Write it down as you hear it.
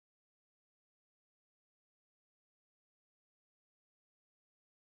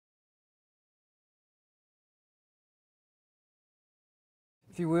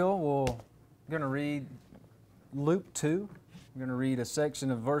you will, we're going to read Luke 2. We're going to read a section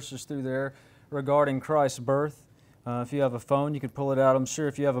of verses through there regarding Christ's birth. If you have a phone, you can pull it out. I'm sure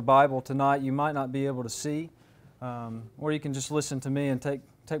if you have a Bible tonight, you might not be able to see, or you can just listen to me and take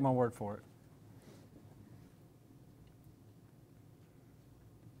my word for it.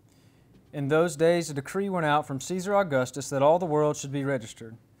 In those days, a decree went out from Caesar Augustus that all the world should be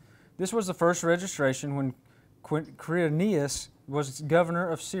registered. This was the first registration when Quirinius was governor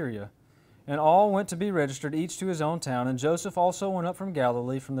of Syria. And all went to be registered, each to his own town. And Joseph also went up from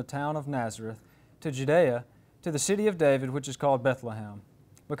Galilee, from the town of Nazareth, to Judea, to the city of David, which is called Bethlehem,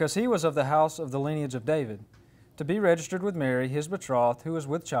 because he was of the house of the lineage of David, to be registered with Mary, his betrothed, who was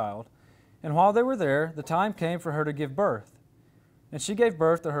with child. And while they were there, the time came for her to give birth. And she gave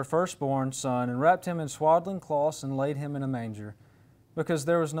birth to her firstborn son, and wrapped him in swaddling cloths, and laid him in a manger, because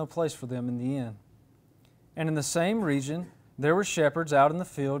there was no place for them in the inn. And in the same region there were shepherds out in the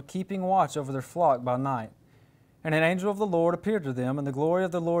field, keeping watch over their flock by night. And an angel of the Lord appeared to them, and the glory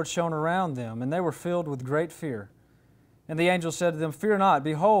of the Lord shone around them, and they were filled with great fear. And the angel said to them, Fear not,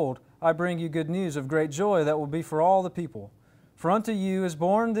 behold, I bring you good news of great joy that will be for all the people. For unto you is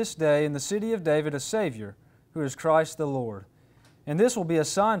born this day in the city of David a Savior, who is Christ the Lord. And this will be a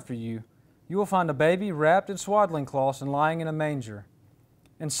sign for you. You will find a baby wrapped in swaddling cloths and lying in a manger.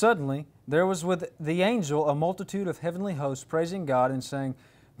 And suddenly there was with the angel a multitude of heavenly hosts praising God and saying,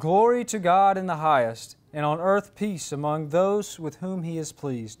 Glory to God in the highest, and on earth peace among those with whom He is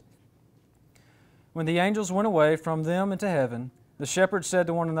pleased. When the angels went away from them into heaven, the shepherds said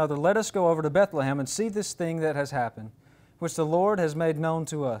to one another, Let us go over to Bethlehem and see this thing that has happened, which the Lord has made known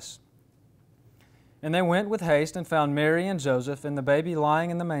to us. And they went with haste and found Mary and Joseph and the baby lying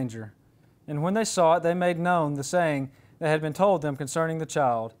in the manger. And when they saw it, they made known the saying that had been told them concerning the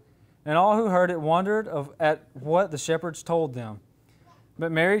child. And all who heard it wondered at what the shepherds told them.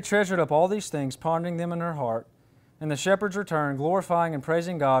 But Mary treasured up all these things, pondering them in her heart. And the shepherds returned, glorifying and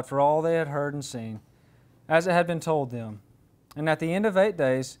praising God for all they had heard and seen, as it had been told them. And at the end of 8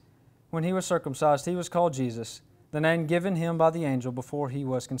 days, when he was circumcised, he was called Jesus, the name given him by the angel before he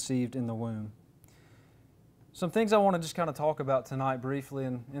was conceived in the womb. Some things I want to just kind of talk about tonight briefly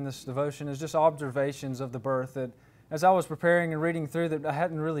in this devotion is just observations of the birth that, as I was preparing and reading through, that I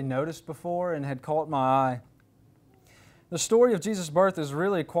hadn't really noticed before and had caught my eye. The story of Jesus' birth is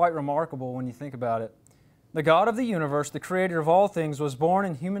really quite remarkable when you think about it. The God of the universe, the Creator of all things, was born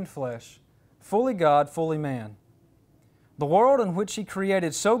in human flesh, fully God, fully man. The world in which He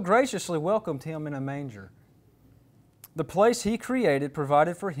created so graciously welcomed Him in a manger. The place He created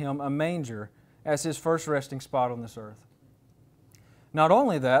provided for Him a manger as His first resting spot on this earth. Not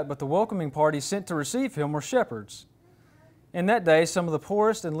only that, but the welcoming parties sent to receive Him were shepherds. In that day, some of the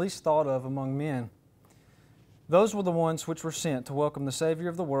poorest and least thought of among men. Those were the ones which were sent to welcome the Savior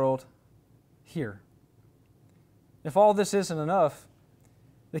of the world here. If all this isn't enough,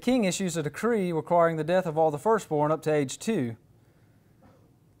 the king issues a decree requiring the death of all the firstborn up to age 2.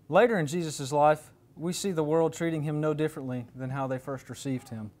 Later in Jesus' life, we see the world treating Him no differently than how they first received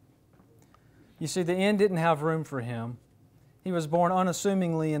Him. You see, the inn didn't have room for Him. He was born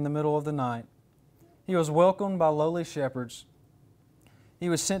unassumingly in the middle of the night. He was welcomed by lowly shepherds. He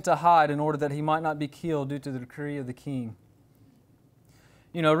was sent to hide in order that He might not be killed due to the decree of the king.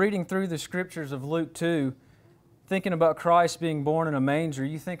 You know, reading through the scriptures of Luke 2, thinking about Christ being born in a manger,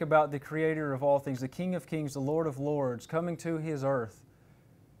 you think about the Creator of all things, the King of kings, the Lord of lords, coming to His earth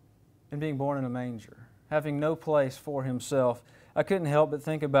and being born in a manger, having no place for Himself. I couldn't help but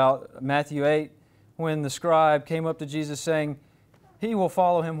think about Matthew 8, when the scribe came up to Jesus saying, He will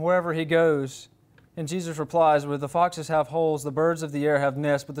follow Him wherever He goes. And Jesus replies, Where the foxes have holes, the birds of the air have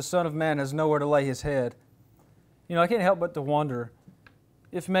nests, but the Son of Man has nowhere to lay His head. You know, I can't help but to wonder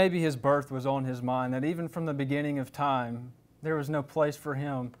if maybe His birth was on His mind, that even from the beginning of time, there was no place for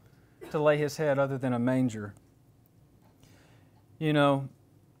Him to lay His head other than a manger. You know,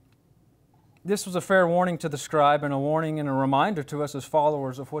 this was a fair warning to the scribe and a warning and a reminder to us as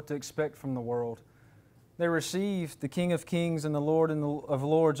followers of what to expect from the world. They received the King of kings and the Lord of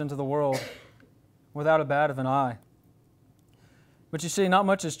lords into the world without a bat of an eye. But you see, not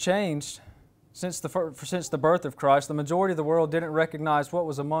much has changed since the birth of Christ. The majority of the world didn't recognize what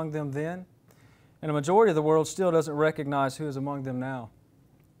was among them then, and the majority of the world still doesn't recognize who is among them now.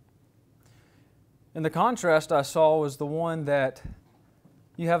 And the contrast I saw was the one that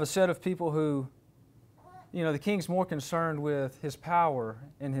you have a set of people who, you know, the king's more concerned with his power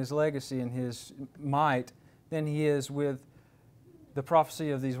and his legacy and his might than he is with the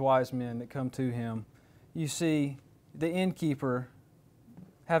prophecy of these wise men that come to him. You see the innkeeper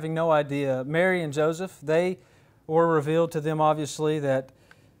having no idea. Mary and Joseph, they were revealed to them obviously that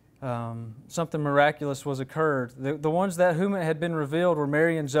something miraculous was occurred. The ones that whom it had been revealed were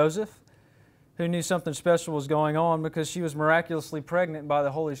Mary and Joseph, who knew something special was going on because she was miraculously pregnant by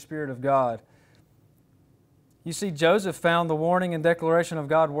the Holy Spirit of God. You see, Joseph found the warning and declaration of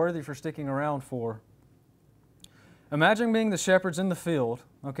God worthy for sticking around for. Imagine being the shepherds in the field,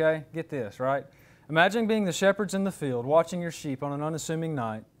 okay? Get this, right? Imagine being the shepherds in the field, watching your sheep on an unassuming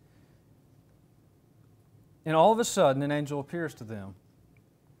night, and all of a sudden an angel appears to them.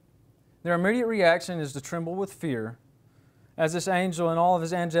 Their immediate reaction is to tremble with fear as this angel and all of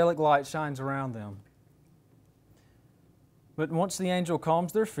his angelic light shines around them. But once the angel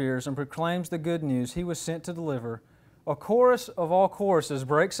calms their fears and proclaims the good news he was sent to deliver, a chorus of all choruses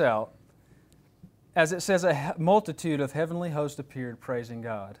breaks out. As it says, a multitude of heavenly hosts appeared praising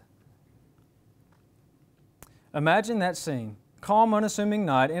God. Imagine that scene. Calm, unassuming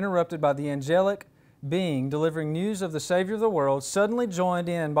night interrupted by the angelic being delivering news of the Savior of the world, suddenly joined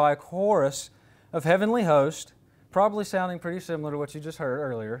in by a chorus of heavenly hosts, probably sounding pretty similar to what you just heard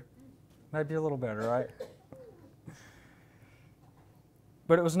earlier. Maybe a little better, right?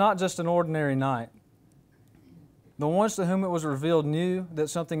 But it was not just an ordinary night. The ones to whom it was revealed knew that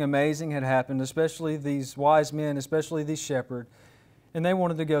something amazing had happened, especially these wise men, especially these shepherds, and they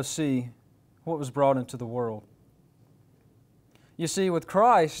wanted to go see what was brought into the world. You see, with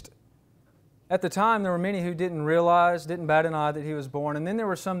Christ, at the time there were many who didn't realize, didn't bat an eye that He was born, and then there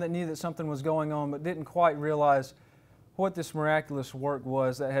were some that knew that something was going on but didn't quite realize what this miraculous work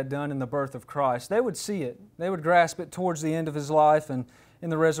was that had done in the birth of Christ. They would see it. They would grasp it towards the end of His life and in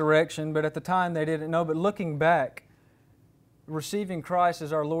the resurrection, but at the time they didn't know. But looking back, receiving Christ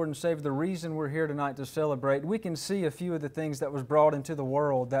as our Lord and Savior, the reason we're here tonight to celebrate, we can see a few of the things that was brought into the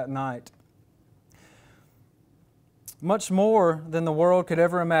world that night. Much more than the world could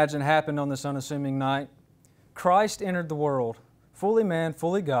ever imagine happened on this unassuming night. Christ entered the world, fully man,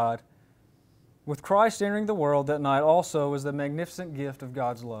 fully God. With Christ entering the world that night also was the magnificent gift of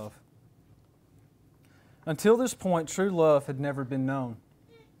God's love. Until this point, true love had never been known.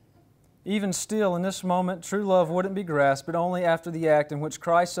 Even still, in this moment, true love wouldn't be grasped, but only after the act in which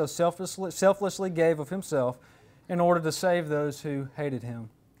Christ so selflessly gave of Himself in order to save those who hated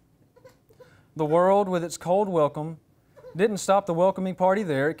Him. The world, with its cold welcome, didn't stop the welcoming party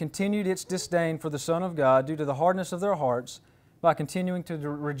there. It continued its disdain for the Son of God due to the hardness of their hearts by continuing to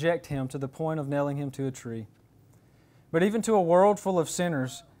reject Him to the point of nailing Him to a tree. But even to a world full of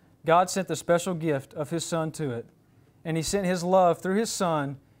sinners, God sent the special gift of His Son to it, and He sent His love through His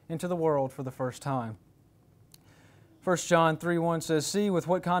Son into the world for the first time. 1 John 3:1 says, "See with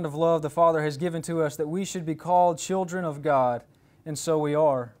what kind of love the Father has given to us that we should be called children of God, and so we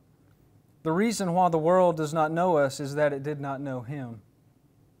are. The reason why the world does not know us is that it did not know Him."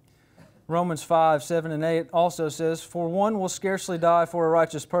 Romans 5:7 and 8 also says, "For one will scarcely die for a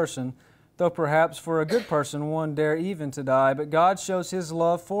righteous person, though perhaps for a good person one dare even to die. But God shows His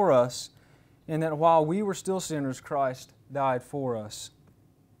love for us, in that while we were still sinners, Christ died for us."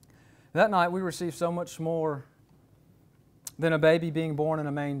 That night we received so much more than a baby being born in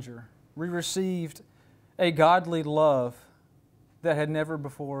a manger. We received a godly love that had never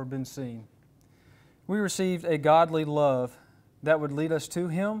before been seen. We received a godly love that would lead us to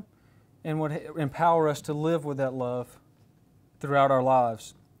Him and would empower us to live with that love throughout our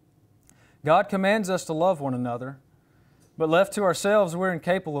lives. God commands us to love one another, but left to ourselves, we're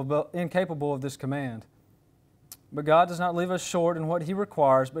incapable of this command. But God does not leave us short in what He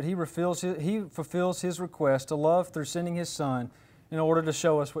requires, but He fulfills His request to love through sending His Son in order to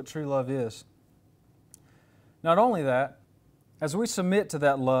show us what true love is. Not only that, as we submit to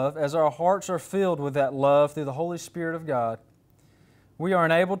that love, as our hearts are filled with that love through the Holy Spirit of God, we are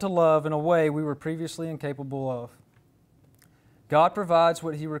enabled to love in a way we were previously incapable of. God provides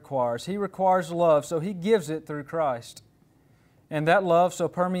what He requires. He requires love, so He gives it through Christ. And that love so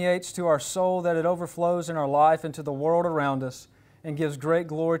permeates to our soul that it overflows in our life into the world around us and gives great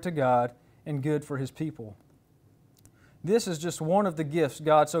glory to God and good for His people. This is just one of the gifts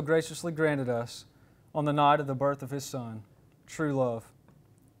God so graciously granted us on the night of the birth of His Son, true love.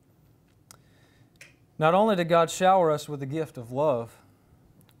 Not only did God shower us with the gift of love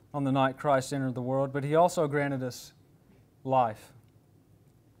on the night Christ entered the world, but He also granted us life.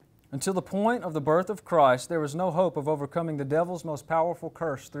 Until the point of the birth of Christ, there was no hope of overcoming the devil's most powerful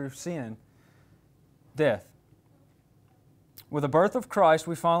curse through sin, death. With the birth of Christ,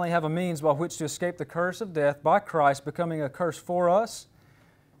 we finally have a means by which to escape the curse of death by Christ becoming a curse for us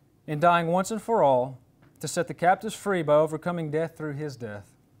and dying once and for all to set the captives free by overcoming death through His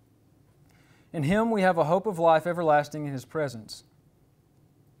death. In Him we have a hope of life everlasting in His presence.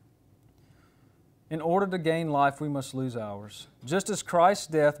 In order to gain life, we must lose ours. Just as Christ's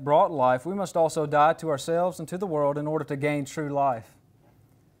death brought life, we must also die to ourselves and to the world in order to gain true life.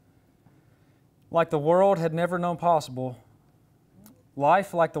 Like the world had never known possible,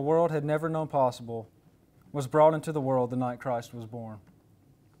 life like the world had never known possible was brought into the world the night Christ was born.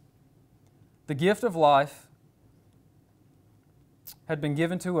 The gift of life had been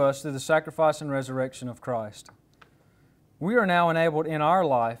given to us through the sacrifice and resurrection of Christ. We are now enabled in our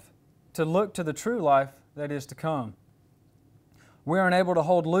life to look to the true life that is to come. We are unable to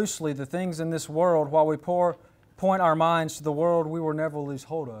hold loosely the things in this world while we point our minds to the world we will never lose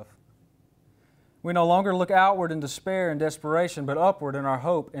hold of. We no longer look outward in despair and desperation, but upward in our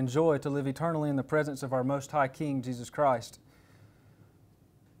hope and joy to live eternally in the presence of our Most High King, Jesus Christ.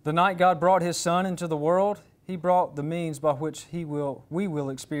 The night God brought His Son into the world, He brought the means by which we will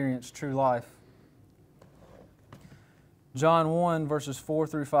experience true life. John 1, verses 4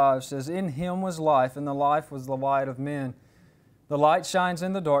 through 5 says, "In Him was life, and the life was the light of men. The light shines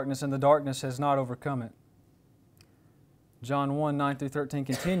in the darkness, and the darkness has not overcome it." John 1, 9 through 13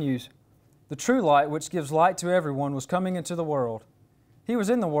 continues, "The true light, which gives light to everyone, was coming into the world. He was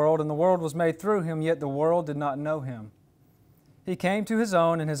in the world, and the world was made through Him, yet the world did not know Him. He came to His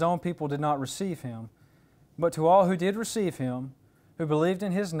own, and His own people did not receive Him. But to all who did receive Him, who believed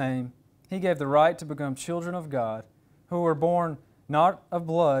in His name, He gave the right to become children of God, who were born not of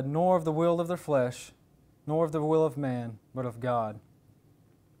blood, nor of the will of their flesh, nor of the will of man, but of God."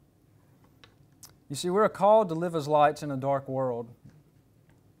 You see, we're called to live as lights in a dark world.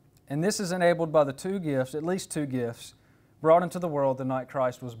 And this is enabled by the two gifts, at least two gifts, brought into the world the night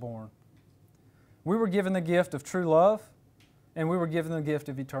Christ was born. We were given the gift of true love, and we were given the gift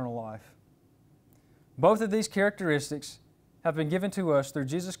of eternal life. Both of these characteristics have been given to us through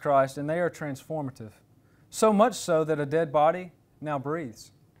Jesus Christ, and they are transformative. So much so that a dead body now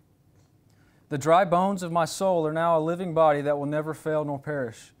breathes. "The dry bones of my soul are now a living body that will never fail nor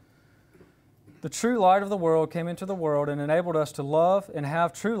perish." The true light of the world came into the world and enabled us to love and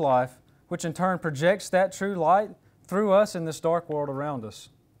have true life, which in turn projects that true light through us in this dark world around us.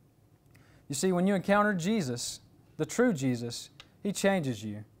 You see, when you encounter Jesus, the true Jesus, He changes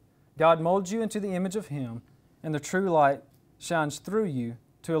you. God molds you into the image of Him, and the true light shines through you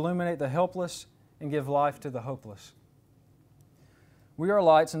to illuminate the helpless and give life to the hopeless. We are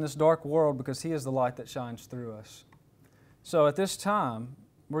lights in this dark world because He is the light that shines through us. So at this time,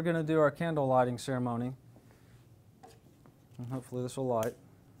 we're going to do our candle lighting ceremony. And hopefully this will light.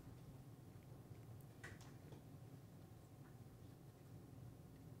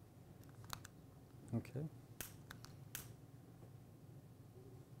 Okay.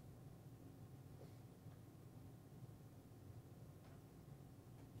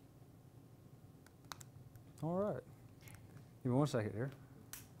 All right. Give me 1 second here.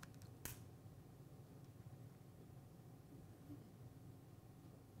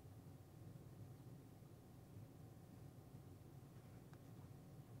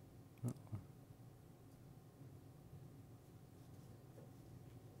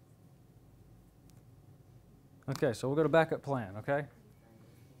 Okay, so we'll go to backup plan, okay?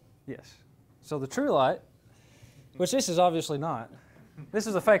 Yes. So the true light, which this is obviously not. This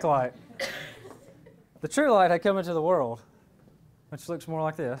is a fake light. The true light had come into the world, which looks more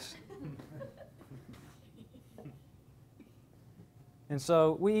like this. And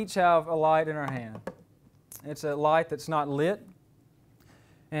so we each have a light in our hand. It's a light that's not lit.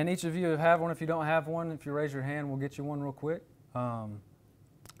 And each of you have one. If you don't have one, if you raise your hand, we'll get you one real quick. But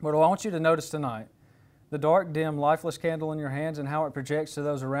I want you to notice tonight, the dark, dim, lifeless candle in your hands and how it projects to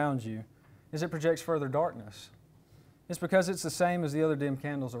those around you is it projects further darkness. It's because it's the same as the other dim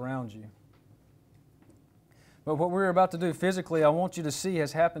candles around you. But what we're about to do physically, I want you to see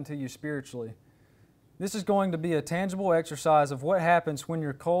has happened to you spiritually. This is going to be a tangible exercise of what happens when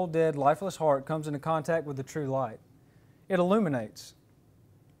your cold, dead, lifeless heart comes into contact with the true light. It illuminates.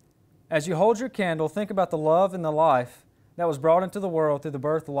 As you hold your candle, think about the love and the life that was brought into the world through the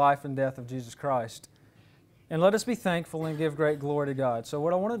birth, life, and death of Jesus Christ. And let us be thankful and give great glory to God. So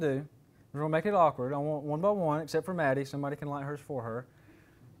what I want to do, we're going to make it awkward. I want one by one, except for Maddie. Somebody can light hers for her.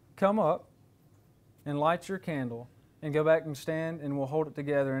 Come up and light your candle and go back and stand, and we'll hold it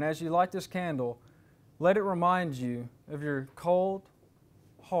together. And as you light this candle, let it remind you of your cold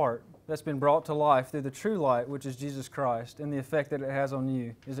heart that's been brought to life through the true light, which is Jesus Christ, and the effect that it has on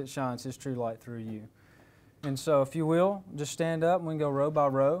you as it shines His true light through you. And so if you will, just stand up and we can go row by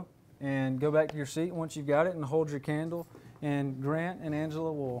row and go back to your seat once you've got it and hold your candle. And Grant and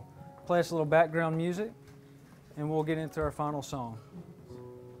Angela will play us a little background music, and we'll get into our final song.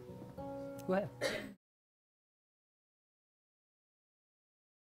 Go ahead.